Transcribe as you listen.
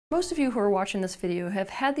Most of you who are watching this video have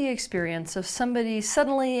had the experience of somebody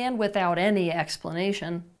suddenly and without any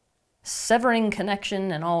explanation severing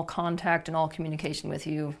connection and all contact and all communication with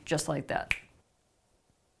you just like that.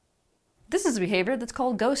 This is a behavior that's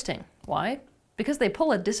called ghosting. Why? Because they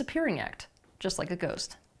pull a disappearing act, just like a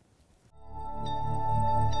ghost.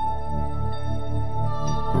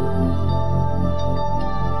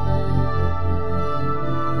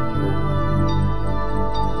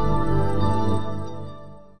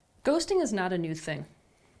 Ghosting is not a new thing.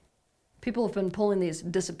 People have been pulling these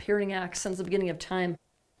disappearing acts since the beginning of time,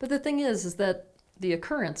 but the thing is that the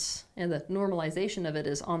occurrence and the normalization of it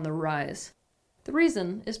is on the rise. The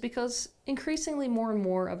reason is because increasingly more and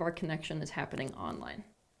more of our connection is happening online.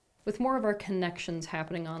 With more of our connections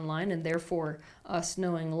happening online, and therefore us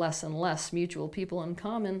knowing less and less mutual people in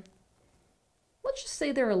common, let's just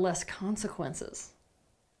say there are less consequences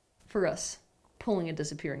for us pulling a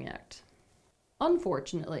disappearing act.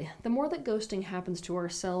 Unfortunately, the more that ghosting happens to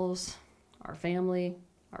ourselves, our family,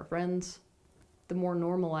 our friends, the more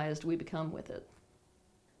normalized we become with it.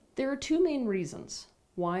 There are two main reasons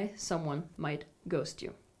why someone might ghost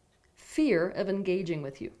you. Fear of engaging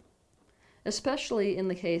with you, especially in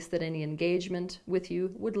the case that any engagement with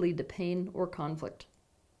you would lead to pain or conflict.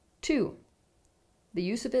 2, the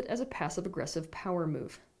use of it as a passive-aggressive power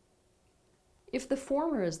move. If the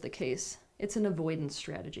former is the case, it's an avoidance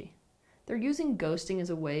strategy. They're using ghosting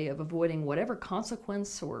as a way of avoiding whatever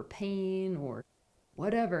consequence or pain or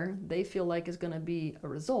whatever they feel like is going to be a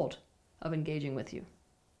result of engaging with you.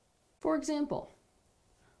 For example,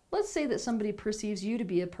 let's say that somebody perceives you to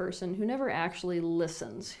be a person who never actually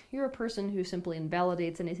listens. You're a person who simply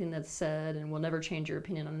invalidates anything that's said and will never change your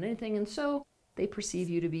opinion on anything, and so they perceive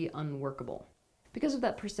you to be unworkable. Because of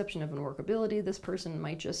that perception of unworkability, this person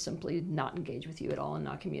might just simply not engage with you at all and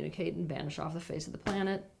not communicate and vanish off the face of the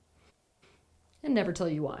planet and never tell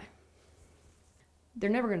you why. They're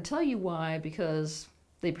never going to tell you why because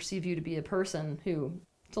they perceive you to be a person who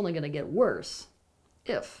it's only going to get worse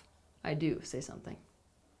if I do say something.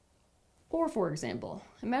 Or for example,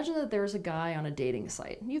 imagine that there's a guy on a dating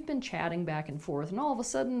site. You've been chatting back and forth, and all of a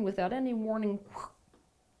sudden, without any warning,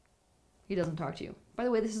 he doesn't talk to you. By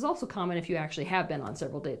the way, this is also common if you actually have been on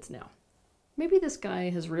several dates now. Maybe this guy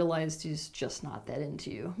has realized he's just not that into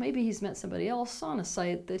you. Maybe he's met somebody else on a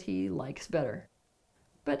site that he likes better.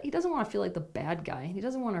 But he doesn't want to feel like the bad guy. He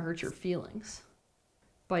doesn't want to hurt your feelings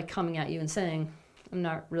by coming at you and saying, I'm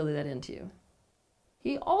not really that into you.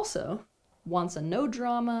 He also wants a no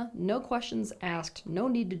drama, no questions asked, no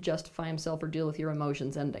need to justify himself or deal with your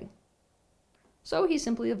emotions ending. So he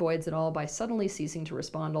simply avoids it all by suddenly ceasing to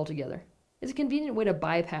respond altogether. It's a convenient way to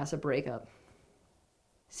bypass a breakup.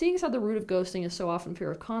 Seeing as how the root of ghosting is so often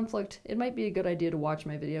fear of conflict, it might be a good idea to watch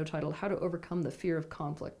my video titled How to Overcome the Fear of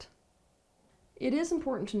Conflict. It is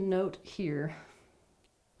important to note here,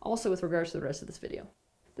 also with regards to the rest of this video,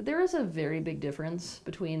 that there is a very big difference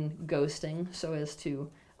between ghosting so as to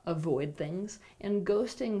avoid things and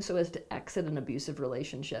ghosting so as to exit an abusive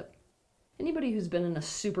relationship. Anybody who's been in a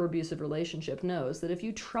super abusive relationship knows that if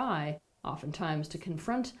you try oftentimes to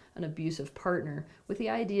confront an abusive partner with the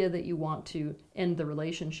idea that you want to end the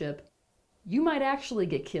relationship, you might actually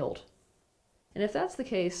get killed. And if that's the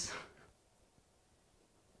case,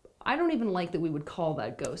 I don't even like that we would call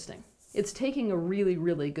that ghosting. It's taking a really,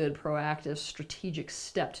 really good, proactive, strategic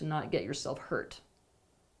step to not get yourself hurt.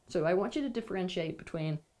 So I want you to differentiate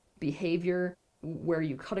between behavior where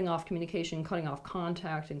you're cutting off communication, cutting off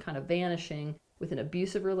contact, and kind of vanishing within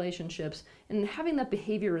abusive relationships, and having that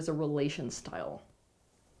behavior as a relation style.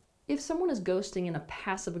 If someone is ghosting in a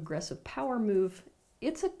passive-aggressive power move,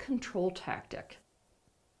 it's a control tactic.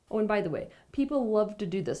 Oh, and by the way, people love to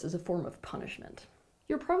do this as a form of punishment.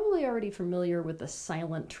 You're probably already familiar with the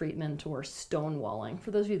silent treatment or stonewalling.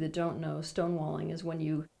 For those of you that don't know, stonewalling is when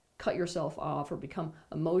you cut yourself off or become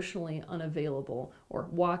emotionally unavailable or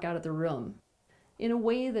walk out of the room in a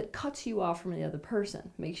way that cuts you off from the other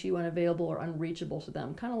person, makes you unavailable or unreachable to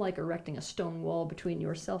them, kind of like erecting a stone wall between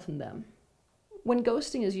yourself and them. When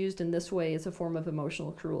ghosting is used in this way, it's a form of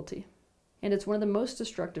emotional cruelty, and it's one of the most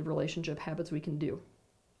destructive relationship habits we can do.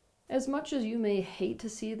 As much as you may hate to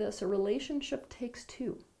see this, a relationship takes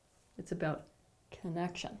two. It's about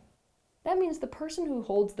connection. That means the person who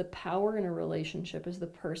holds the power in a relationship is the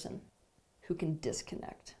person who can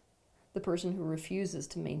disconnect, the person who refuses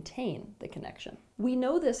to maintain the connection. We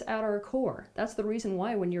know this at our core. That's the reason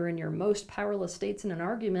why when you're in your most powerless states in an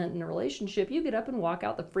argument in a relationship, you get up and walk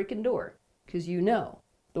out the freaking door, because you know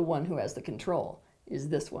the one who has the control is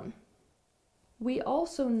this one. We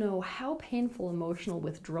also know how painful emotional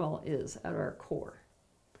withdrawal is at our core.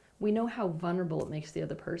 We know how vulnerable it makes the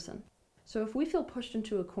other person. So if we feel pushed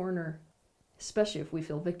into a corner, especially if we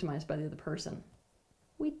feel victimized by the other person,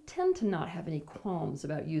 we tend to not have any qualms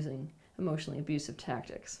about using emotionally abusive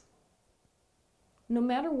tactics. No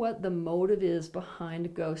matter what the motive is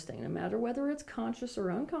behind ghosting, no matter whether it's conscious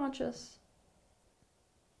or unconscious,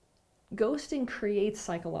 ghosting creates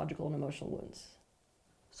psychological and emotional wounds.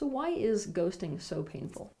 So why is ghosting so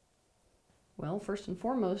painful? Well, first and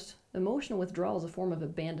foremost, emotional withdrawal is a form of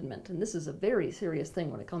abandonment, and this is a very serious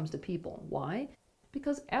thing when it comes to people. Why?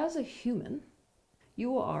 Because as a human,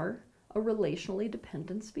 you are a relationally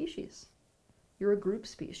dependent species. You're a group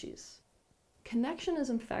species. Connection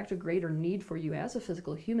is in fact a greater need for you as a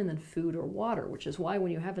physical human than food or water, which is why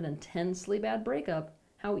when you have an intensely bad breakup,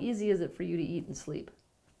 how easy is it for you to eat and sleep?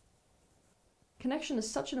 Connection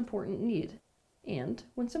is such an important need. And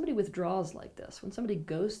when somebody withdraws like this, when somebody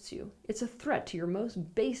ghosts you, it's a threat to your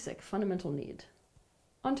most basic fundamental need.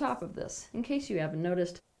 On top of this, in case you haven't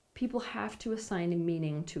noticed, people have to assign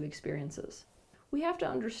meaning to experiences. We have to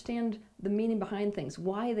understand the meaning behind things,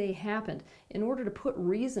 why they happened, in order to put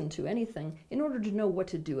reason to anything, in order to know what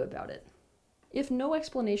to do about it. If no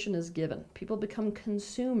explanation is given, people become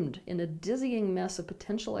consumed in a dizzying mess of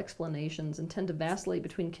potential explanations and tend to vacillate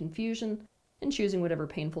between confusion and choosing whatever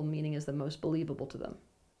painful meaning is the most believable to them.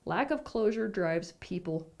 Lack of closure drives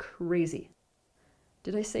people crazy.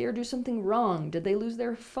 Did I say or do something wrong? Did they lose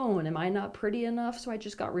their phone? Am I not pretty enough so I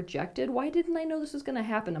just got rejected? Why didn't I know this was going to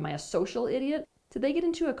happen? Am I a social idiot? Did they get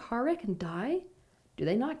into a car wreck and die? Do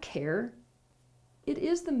they not care? It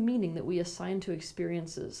is the meaning that we assign to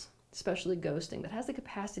experiences, especially ghosting, that has the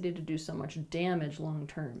capacity to do so much damage long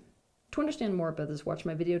term. To understand more about this, watch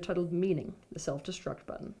my video titled Meaning, the Self-Destruct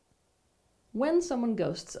button. When someone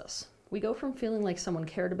ghosts us, we go from feeling like someone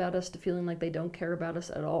cared about us to feeling like they don't care about us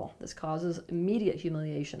at all. This causes immediate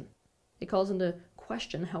humiliation. It calls into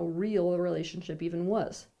question how real a relationship even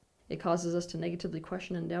was. It causes us to negatively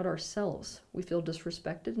question and doubt ourselves. We feel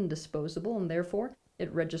disrespected and disposable, and therefore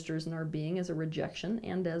it registers in our being as a rejection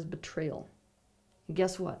and as betrayal. And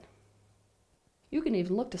guess what? You can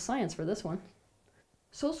even look to science for this one.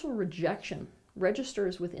 Social rejection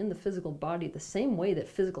registers within the physical body the same way that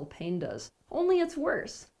physical pain does, only it's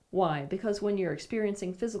worse. Why? Because when you're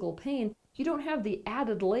experiencing physical pain, you don't have the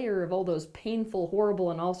added layer of all those painful,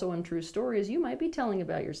 horrible, and also untrue stories you might be telling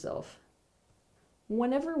about yourself.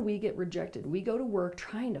 Whenever we get rejected, we go to work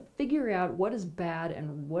trying to figure out what is bad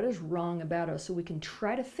and what is wrong about us so we can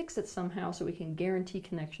try to fix it somehow so we can guarantee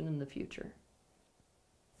connection in the future.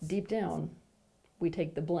 Deep down, we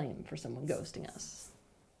take the blame for someone ghosting us.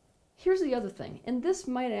 Here's the other thing, and this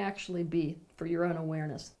might actually be, for your own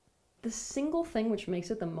awareness, the single thing which makes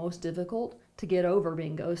it the most difficult to get over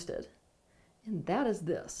being ghosted. And that is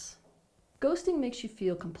this. Ghosting makes you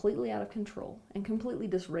feel completely out of control and completely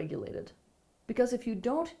dysregulated. Because if you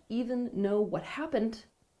don't even know what happened,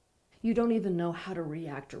 you don't even know how to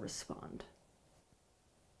react or respond.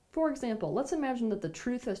 For example, let's imagine that the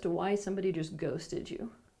truth as to why somebody just ghosted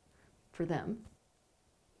you, for them,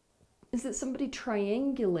 is that somebody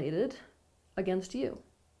triangulated against you.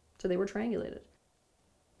 So they were triangulated.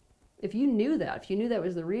 If you knew that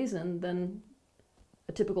was the reason, then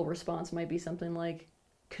a typical response might be something like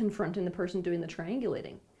confronting the person doing the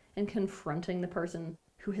triangulating and confronting the person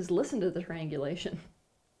who has listened to the triangulation.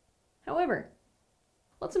 However,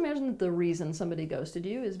 let's imagine that the reason somebody ghosted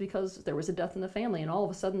you is because there was a death in the family and all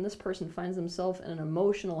of a sudden this person finds themselves in an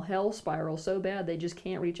emotional hell spiral so bad they just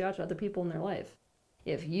can't reach out to other people in their life.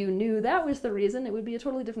 If you knew that was the reason, it would be a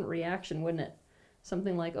totally different reaction, wouldn't it?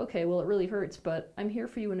 Something like, okay, well, it really hurts, but I'm here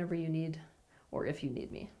for you whenever you need, or if you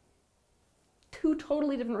need me. Two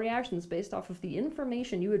totally different reactions based off of the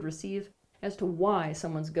information you would receive as to why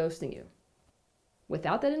someone's ghosting you.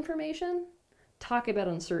 Without that information, talk about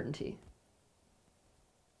uncertainty.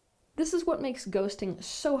 This is what makes ghosting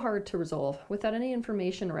so hard to resolve. Without any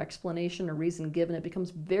information or explanation or reason given, it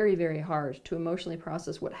becomes very, very hard to emotionally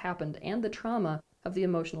process what happened and the trauma of the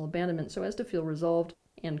emotional abandonment so as to feel resolved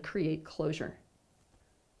and create closure.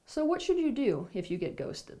 So what should you do if you get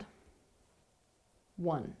ghosted?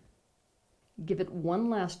 1. Give it one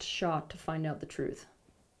last shot to find out the truth.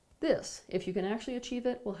 This, if you can actually achieve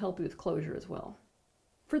it, will help you with closure as well.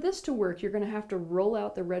 For this to work, you're going to have to roll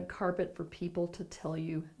out the red carpet for people to tell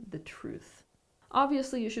you the truth.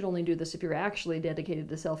 Obviously, you should only do this if you're actually dedicated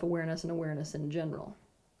to self-awareness and awareness in general.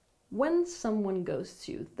 When someone ghosts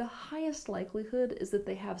you, the highest likelihood is that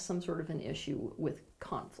they have some sort of an issue with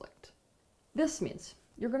conflict. This means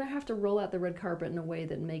you're going to have to roll out the red carpet in a way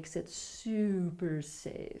that makes it super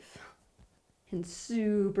safe and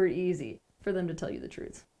super easy for them to tell you the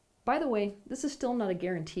truth. By the way, this is still not a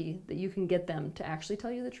guarantee that you can get them to actually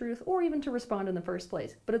tell you the truth or even to respond in the first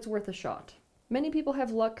place, but it's worth a shot. Many people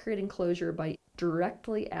have luck creating closure by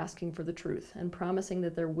directly asking for the truth and promising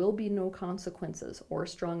that there will be no consequences or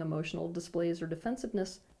strong emotional displays or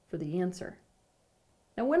defensiveness for the answer.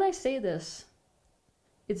 Now, when I say this,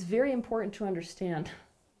 it's very important to understand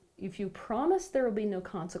if you promise there will be no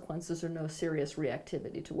consequences or no serious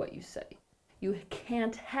reactivity to what you say, you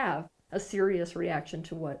can't have a serious reaction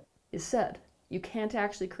to what is said. You can't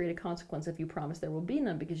actually create a consequence if you promise there will be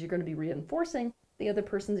none, because you're going to be reinforcing the other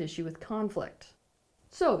person's issue with conflict.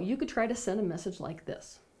 So you could try to send a message like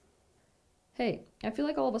this. Hey, I feel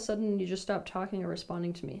like all of a sudden you just stopped talking or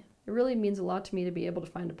responding to me. It really means a lot to me to be able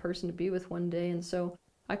to find a person to be with one day, and so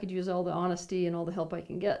I could use all the honesty and all the help I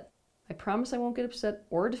can get. I promise I won't get upset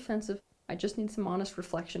or defensive. I just need some honest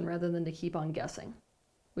reflection rather than to keep on guessing.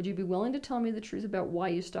 Would you be willing to tell me the truth about why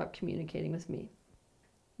you stopped communicating with me?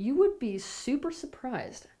 You would be super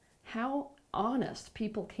surprised how honest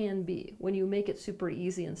people can be when you make it super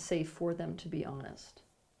easy and safe for them to be honest.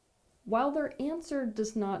 While their answer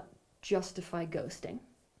does not justify ghosting,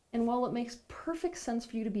 and while it makes perfect sense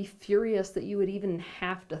for you to be furious that you would even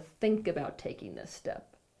have to think about taking this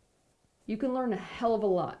step, you can learn a hell of a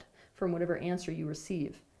lot from whatever answer you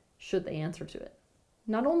receive, should they answer to it.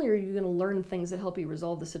 Not only are you going to learn things that help you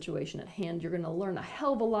resolve the situation at hand, you're going to learn a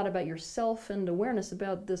hell of a lot about yourself and awareness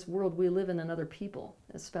about this world we live in and other people,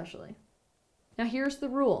 especially. Now here's the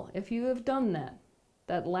rule. If you have done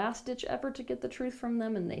that last-ditch effort to get the truth from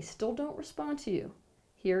them and they still don't respond to you,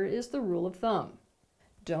 here is the rule of thumb.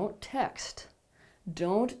 Don't text.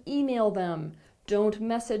 Don't email them. Don't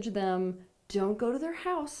message them. Don't go to their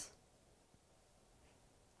house.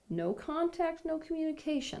 No contact, no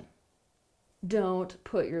communication. Don't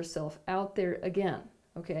put yourself out there again,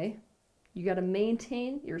 okay? You got to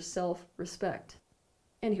maintain your self-respect.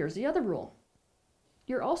 And here's the other rule.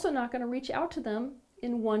 You're also not going to reach out to them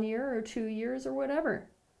in 1 year or 2 years or whatever.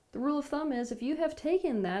 The rule of thumb is if you have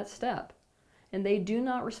taken that step and they do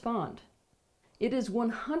not respond, it is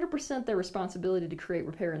 100% their responsibility to create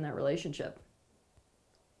repair in that relationship.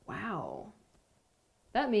 Wow.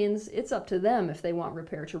 That means it's up to them, if they want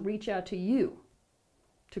repair, to reach out to you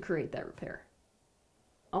to create that repair.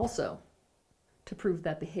 Also, to prove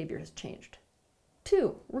that behavior has changed.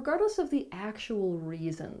 2, regardless of the actual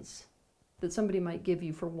reasons that somebody might give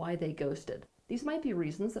you for why they ghosted, these might be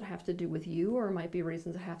reasons that have to do with you, or it might be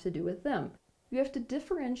reasons that have to do with them. You have to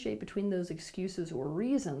differentiate between those excuses or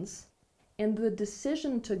reasons and the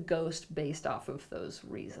decision to ghost based off of those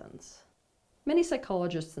reasons. Many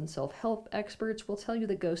psychologists and self-help experts will tell you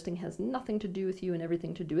that ghosting has nothing to do with you and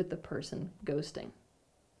everything to do with the person ghosting.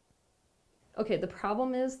 Okay, the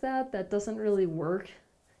problem is that that doesn't really work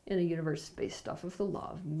in a universe based off of the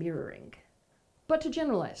law of mirroring. But to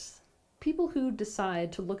generalize, people who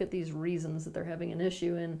decide to look at these reasons that they're having an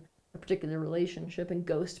issue in a particular relationship and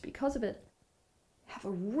ghost because of it have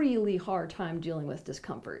a really hard time dealing with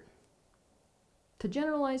discomfort. To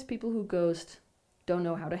generalize, people who ghost don't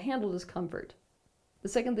know how to handle discomfort. The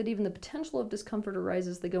second that even the potential of discomfort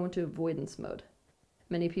arises, they go into avoidance mode.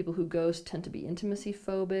 Many people who ghost tend to be intimacy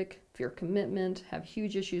phobic, fear commitment, have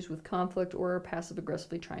huge issues with conflict, or are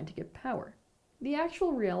passive-aggressively trying to get power. The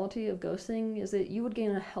actual reality of ghosting is that you would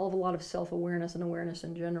gain a hell of a lot of self-awareness and awareness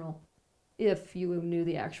in general if you knew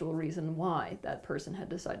the actual reason why that person had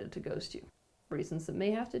decided to ghost you. Reasons that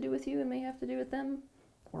may have to do with you and may have to do with them,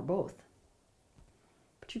 or both.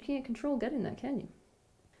 But you can't control getting that, can you?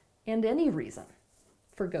 And any reason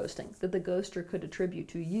for ghosting that the ghoster could attribute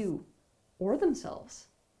to you or themselves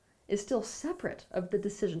is still separate of the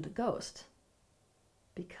decision to ghost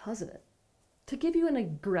because of it. To give you an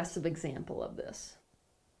aggressive example of this,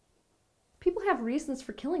 people have reasons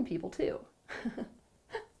for killing people too.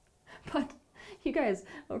 But you guys,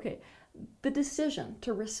 okay, the decision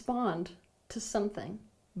to respond to something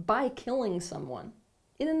by killing someone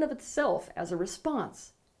in and of itself as a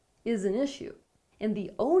response is an issue. And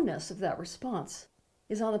the onus of that response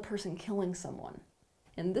is on the person killing someone.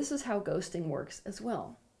 And this is how ghosting works as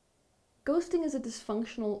well. Ghosting is a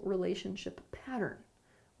dysfunctional relationship pattern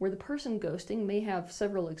where the person ghosting may have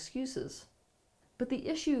several excuses. But the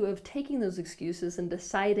issue of taking those excuses and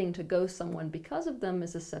deciding to ghost someone because of them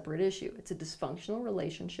is a separate issue. It's a dysfunctional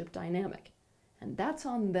relationship dynamic. And that's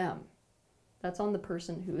on them. That's on the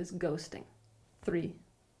person who is ghosting. 3,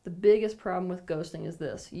 the biggest problem with ghosting is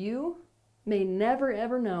this. You may never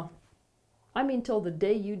ever know. I mean, till the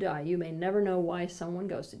day you die, you may never know why someone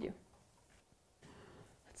ghosted you.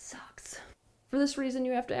 That sucks. For this reason,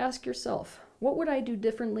 you have to ask yourself, What would I do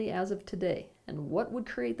differently as of today? And what would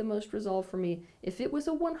create the most resolve for me if it was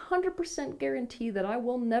a 100% guarantee that I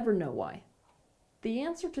will never know why? The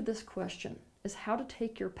answer to this question is how to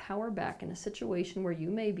take your power back in a situation where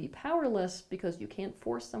you may be powerless because you can't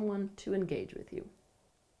force someone to engage with you.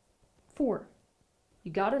 4,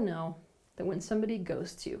 you gotta know that when somebody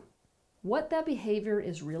ghosts you, what that behavior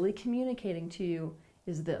is really communicating to you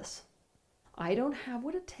is this: I don't have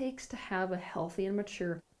what it takes to have a healthy and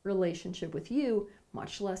mature relationship with you,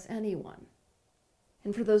 much less anyone.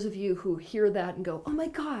 And for those of you who hear that and go, oh my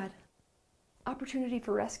God, opportunity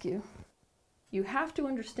for rescue, you have to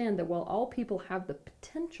understand that while all people have the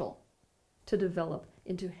potential to develop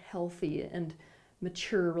into healthy and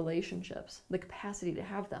mature relationships, the capacity to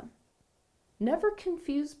have them, never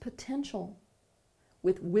confuse potential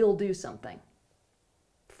with will do something.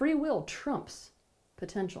 Free will trumps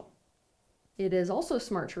potential. It is also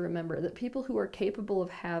smart to remember that people who are capable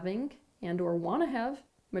of having and or want to have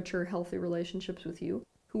mature, healthy relationships with you,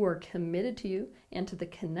 who are committed to you and to the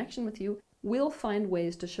connection with you, will find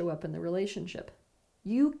ways to show up in the relationship.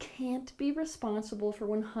 You can't be responsible for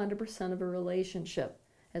 100% of a relationship,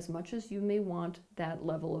 as much as you may want that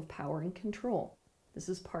level of power and control. This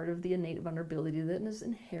is part of the innate vulnerability that is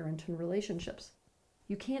inherent in relationships.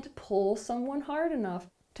 You can't pull someone hard enough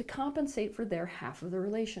to compensate for their half of the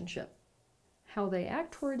relationship. How they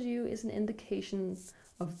act towards you is an indication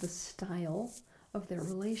of the style of their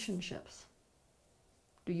relationships.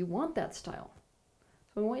 Do you want that style?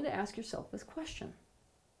 So I want you to ask yourself this question.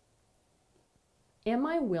 Am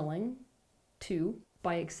I willing to,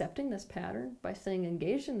 by accepting this pattern, by staying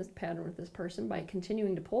engaged in this pattern with this person, by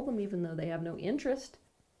continuing to pull them even though they have no interest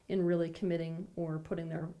in really committing or putting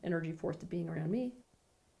their energy forth to being around me,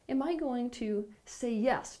 am I going to say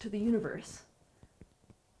yes to the universe?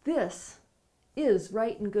 This is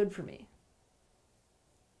right and good for me.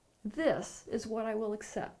 This is what I will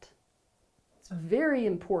accept. It's very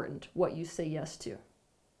important what you say yes to.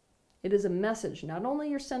 It is a message not only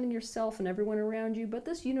you're sending yourself and everyone around you, but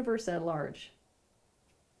this universe at large.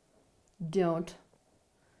 Don't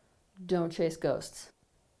chase ghosts.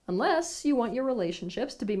 Unless you want your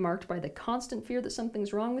relationships to be marked by the constant fear that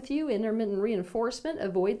something's wrong with you, intermittent reinforcement,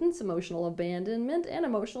 avoidance, emotional abandonment, and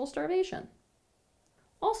emotional starvation.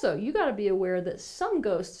 Also, you got to be aware that some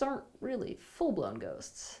ghosts aren't really full-blown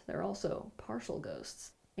ghosts. They're also partial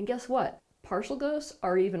ghosts. And guess what? Partial ghosts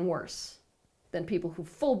are even worse than people who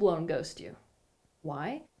full-blown ghost you.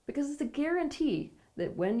 Why? Because it's a guarantee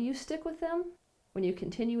that when you stick with them, when you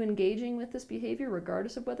continue engaging with this behavior,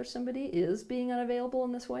 regardless of whether somebody is being unavailable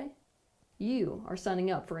in this way, you are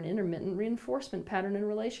signing up for an intermittent reinforcement pattern in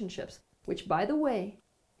relationships, which, by the way,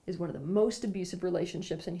 is one of the most abusive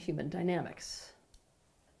relationships in human dynamics.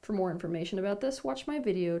 For more information about this, watch my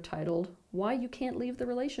video titled, Why You Can't Leave the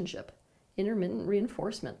Relationship, Intermittent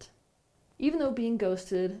Reinforcement. Even though being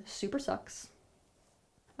ghosted super sucks,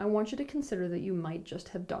 I want you to consider that you might just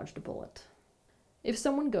have dodged a bullet. If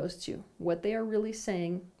someone ghosts you, what they are really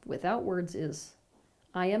saying, without words, is,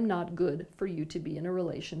 I am not good for you to be in a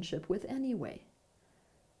relationship with anyway.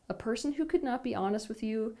 A person who could not be honest with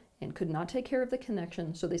you and could not take care of the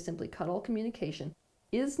connection, so they simply cut all communication,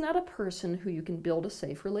 is not a person who you can build a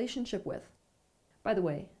safe relationship with. By the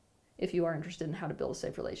way, if you are interested in how to build a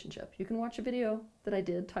safe relationship, you can watch a video that I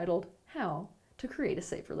did titled, How to Create a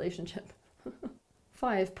Safe Relationship.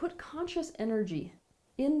 5, put conscious energy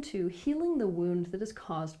into healing the wound that is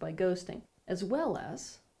caused by ghosting, as well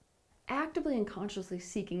as actively and consciously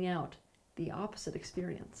seeking out the opposite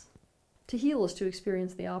experience. To heal is to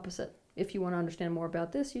experience the opposite. If you want to understand more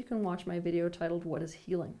about this, you can watch my video titled, What is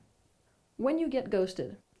Healing? When you get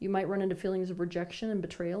ghosted, you might run into feelings of rejection and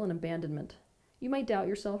betrayal and abandonment. You might doubt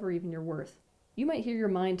yourself or even your worth. You might hear your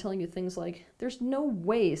mind telling you things like, there's no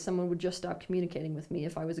way someone would just stop communicating with me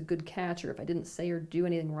if I was a good catch or if I didn't say or do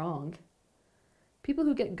anything wrong. People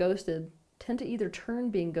who get ghosted tend to either turn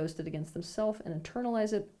being ghosted against themselves and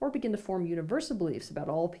internalize it, or begin to form universal beliefs about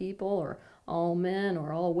all people, or all men,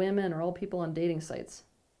 or all women, or all people on dating sites.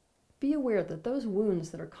 Be aware that those wounds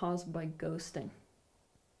that are caused by ghosting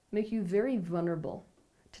make you very vulnerable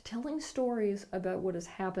to telling stories about what has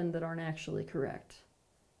happened that aren't actually correct.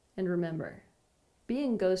 And remember,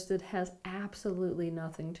 being ghosted has absolutely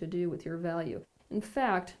nothing to do with your value. In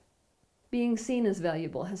fact, being seen as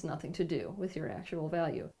valuable has nothing to do with your actual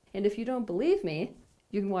value. And if you don't believe me,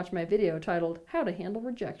 you can watch my video titled, How to Handle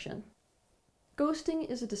Rejection. Ghosting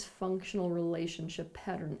is a dysfunctional relationship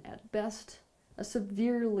pattern at best, a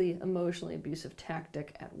severely emotionally abusive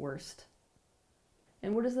tactic at worst.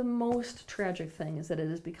 And what is the most tragic thing is that it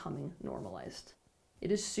is becoming normalized.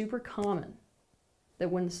 It is super common that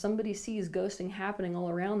when somebody sees ghosting happening all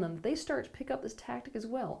around them, they start to pick up this tactic as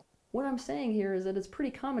well. What I'm saying here is that it's pretty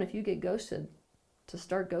common if you get ghosted to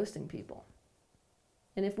start ghosting people.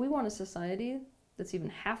 And if we want a society that's even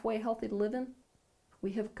halfway healthy to live in,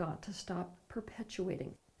 we have got to stop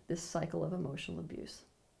perpetuating this cycle of emotional abuse.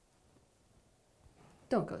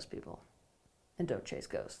 Don't ghost people, and don't chase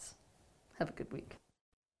ghosts. Have a good week.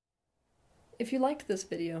 If you liked this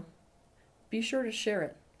video, be sure to share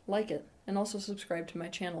it, like it, and also subscribe to my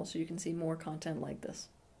channel so you can see more content like this.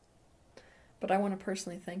 But I want to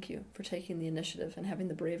personally thank you for taking the initiative and having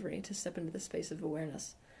the bravery to step into the space of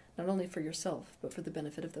awareness, not only for yourself, but for the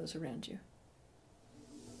benefit of those around you.